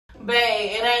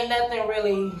Babe, it ain't nothing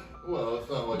really. Well, it's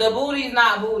not like the booty's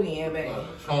not bootying, babe.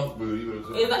 It's not a chunk booty,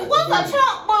 but what's a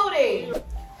chunk booty?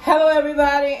 Hello,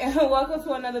 everybody, and welcome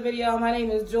to another video. My name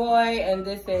is Joy, and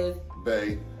this is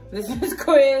Bae. This is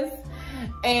Chris,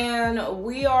 and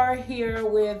we are here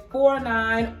with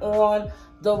 4-9 on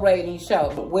the rating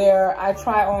show, where I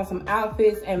try on some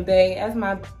outfits, and Bae, as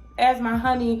my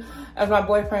honey, as my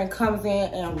boyfriend, comes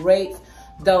in and rates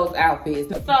those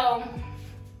outfits. So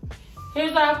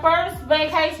here's our first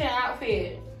vacation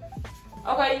outfit.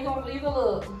 Okay, you can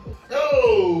look.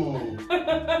 Oh,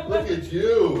 look at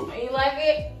you. You like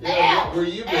it? Yeah, where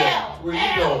you been? Where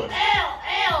you going?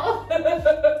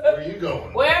 Where you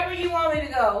going? Wherever you want me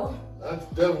to go. That's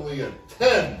definitely a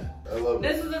 10. I love it.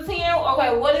 This is a 10?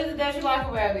 Okay, what is it that you like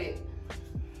about it?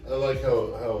 I like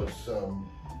how it's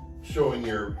showing the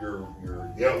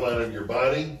outline of your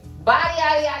body. Body,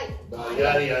 yada, yada. Body,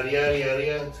 yada, yada, yada,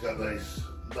 yada. It's got nice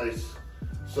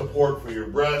support for your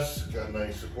breasts. Got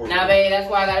nice support. Now, babe, that's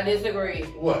why I gotta disagree.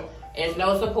 What? There's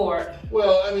no support.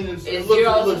 Well, I mean, it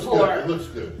looks support. Good. It looks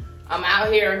good. I'm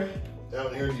out here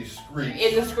in these streets.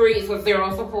 In the streets with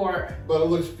zero support. But it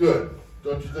looks good.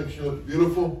 Don't you think she looks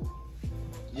beautiful?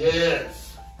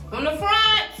 Yes. From the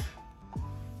front,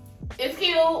 it's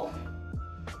cute.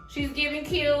 She's giving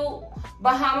cute.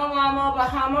 Bahama Mama,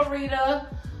 Bahama Rita.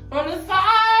 From the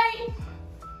side,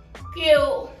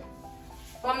 cute.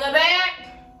 From the back,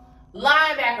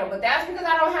 linebacker. But that's because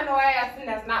I don't have no ass, and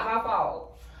that's not my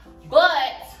fault.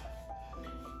 But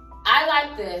I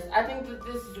like this. I think that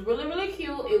this is really, really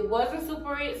cute. It wasn't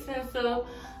super expensive.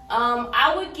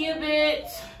 I would give it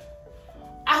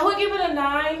a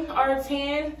 9 or a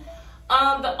 10.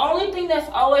 The only thing that's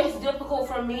always difficult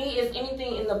for me is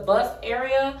anything in the bust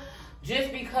area,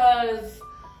 just because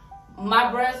my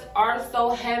breasts are so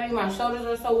heavy, my shoulders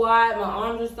are so wide, my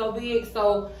arms are so big.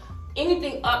 So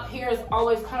anything up here is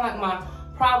always kind of like my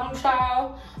problem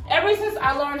child. Ever since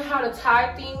I learned how to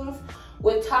tie things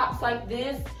with tops like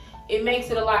this, it makes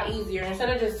it a lot easier. Instead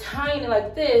of just tying it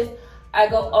like this, I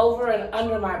go over and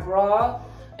under my bra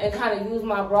and kind of use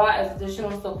my bra as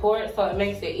additional support, so it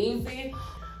makes it easy.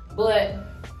 But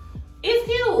it's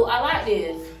cute. I like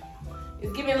this.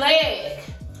 It's giving leg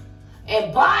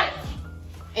and body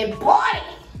and body.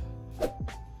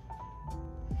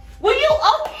 Will you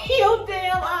open your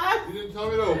damn eyes? You didn't tell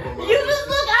me to open them. You just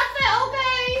look, I said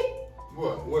okay.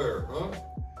 What? Where? Huh?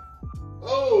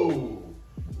 Oh.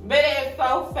 But it's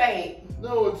so fake.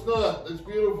 No, it's not. It's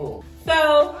beautiful.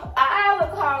 So I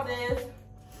would call this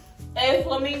a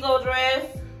flamingo dress.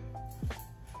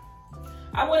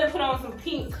 I wouldn't put on some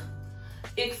pink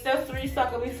accessories so I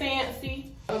could be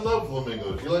fancy. I love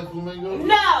flamingos. You like flamingos?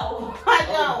 No, I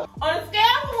don't. On a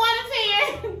scale from 1 to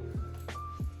 10,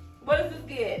 what does this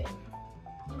get?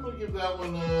 I'm gonna give that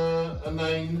one a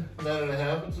 9,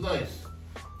 9.5. It's nice.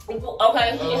 Okay.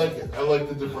 I like it. I like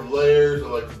the different layers. I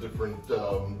like the different, the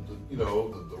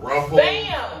ruffles.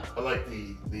 Bam! I like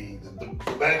the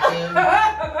back end.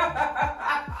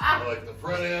 I like the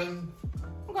front end.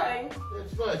 Okay.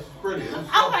 It's nice. It's pretty. It's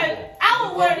okay. I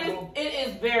would wear this. It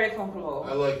is very comfortable.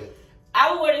 I like it.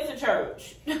 I would wear this to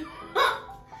church. Like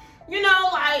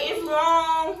it's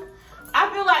long. I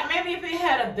feel like maybe if it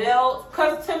had a belt,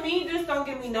 cause to me this don't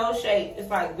give me no shape. It's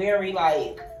like very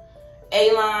like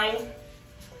A-line.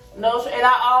 No shape. And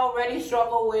I already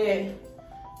struggle with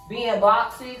being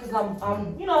boxy because I'm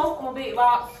a big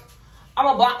box. I'm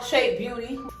a box shaped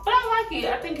beauty. But I like it.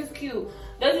 I think it's cute.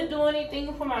 Does it do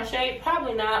anything for my shape?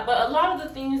 Probably not. But a lot of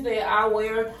the things that I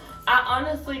wear, I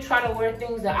honestly try to wear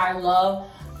things that I love.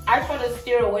 I try to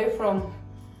steer away from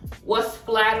what's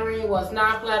flattering, what's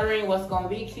not flattering, what's gonna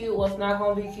be cute, what's not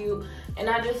gonna be cute. And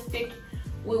I just stick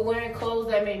with wearing clothes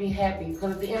that make me happy.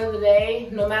 Because at the end of the day,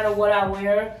 no matter what I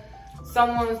wear,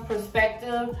 someone's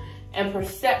perspective and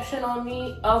perception of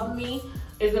me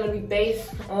is gonna be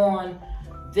based on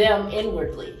them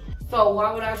inwardly. So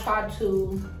why would I try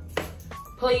to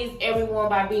please everyone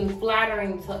by being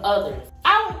flattering to others?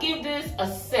 I would give this a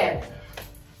 7.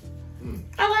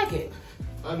 I like it.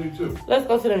 I do too. Let's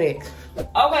go to the next.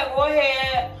 Okay, go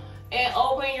ahead and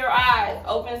open your eyes.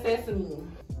 Open sesame.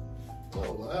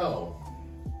 Oh, wow.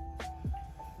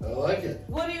 I like it.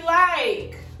 What do you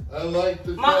like? I like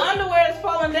the... My underwear is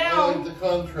falling down. I like the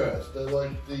contrast. I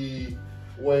like the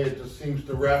way it just seems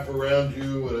to wrap around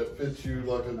you and it fits you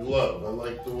like a glove. I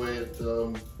like the way it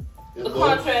looks.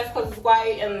 Contrast because it's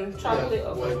white and chocolate.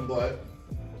 Yeah, white and black.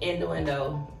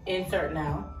 Innuendo. Insert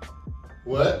now.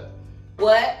 What?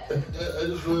 What? I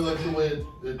just really like the way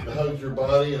it hugs your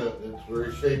body, and it's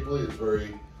very shapely.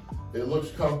 It looks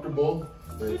comfortable.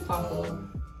 It's comfortable.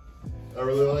 I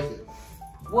really like it.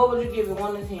 What would you give it,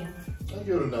 1 to 10? I'd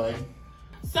give it a 9.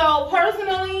 So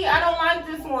personally, I don't like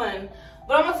this one.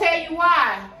 But I'm gonna tell you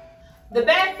why. The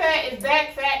back fat is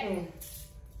back fattening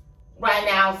right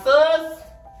now, sus.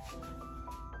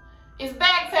 It's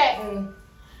back fattening.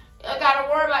 I gotta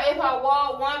worry about if I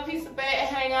walk, one piece of fat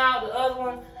hang out, the other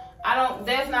one,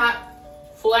 that's not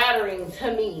flattering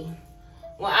to me.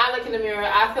 When I look in the mirror,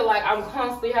 I feel like I'm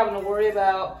constantly having to worry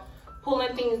about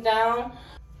pulling things down.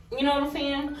 You know what I'm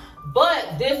saying?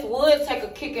 But this would take a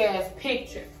kick-ass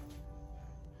picture.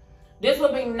 This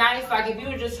would be nice, like if you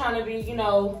were just trying to be, you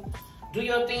know, do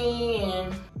your thing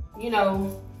and, you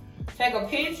know, take a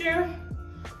picture.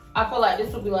 I feel like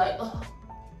this would be like, ugh.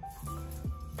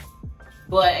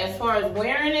 But as far as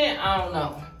wearing it, I don't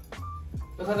know.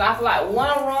 Because I feel like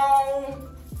one wrong,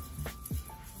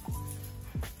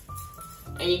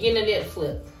 and you're getting a lip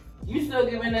slip. You still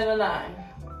giving it a 9.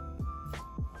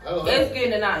 It's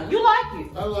getting a 9. You like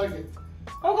it? I like it.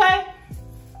 Okay.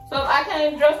 So if I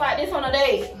can't dress like this on a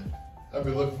date, I've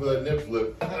been looking for that nip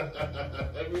slip.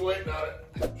 I've been waiting on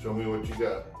it. Show me what you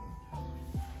got.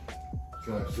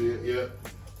 Can I see it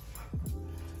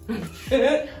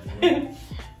yet?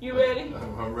 You ready?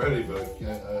 I'm ready, but I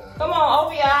can't. Come on,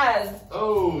 open your eyes.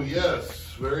 Oh,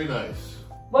 yes. Very nice.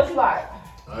 What you like?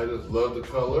 I just love the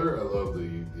color. I love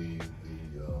the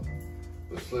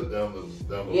slit down the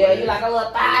Yeah, leg. you like a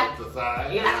little thigh? The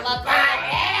thigh. You like a little thigh?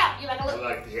 Yeah. You like a little... I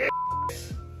like the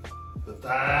ass. The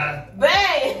thigh.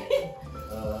 Babe.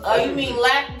 Oh, you mean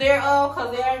lack thereof?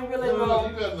 Because there ain't really no. no...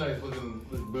 You got a nice looking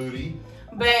booty.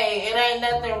 Babe, it ain't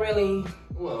nothing really...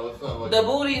 Well, it's not like... The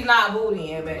booty's not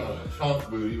booty in, babe. It's not a chunk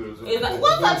booty, but It's like,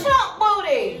 what's a chunk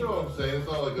booty? You know what I'm saying? It's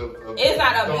not like It's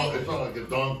not a donk, it's not like a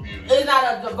donk beauty. It's not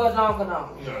a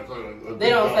badonkadonk. Yeah, it's like a They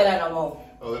don't donk. say that no more.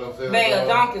 Oh, they don't say that Babe, no a more?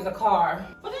 donk is a car.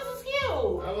 But this is cute.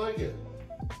 I like it.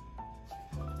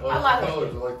 I like the it.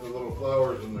 colors. I like the little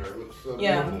flowers in there. It looks so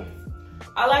Yeah. beautiful.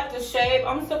 I like the shape.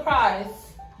 I'm surprised.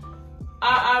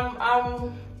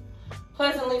 I'm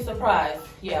pleasantly surprised.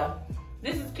 Yeah.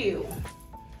 This is cute.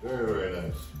 Very, very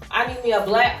nice. I need me a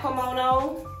black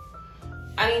kimono.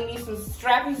 I need me some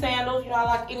strappy sandals. You know, I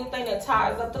like anything that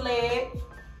ties up the leg.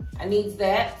 I need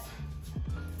that.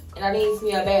 And I need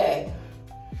me a bag.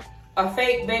 A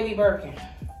fake baby Birkin.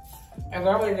 And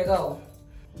we're ready to go.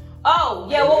 Oh,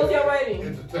 yeah, what was your rating?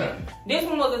 It's a 10. This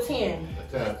one was a 10.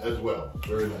 A 10 as well.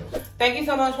 Very nice. Thank you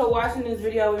so much for watching this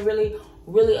video. We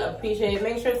really appreciate it.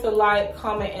 Make sure to like,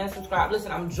 comment, and subscribe.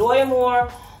 Listen, I'm Joy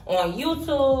Amor on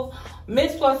YouTube,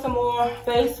 Miss Plus Amor,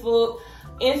 Facebook,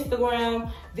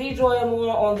 Instagram, The Joy Amor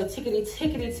on the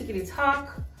tickety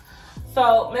talk.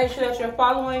 So make sure that you're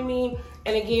following me.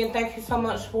 And again, thank you so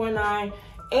much, 49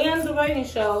 and the Rating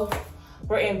Show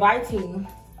for inviting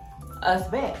us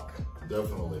back.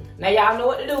 Definitely. Now y'all know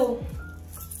what to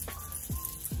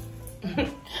do.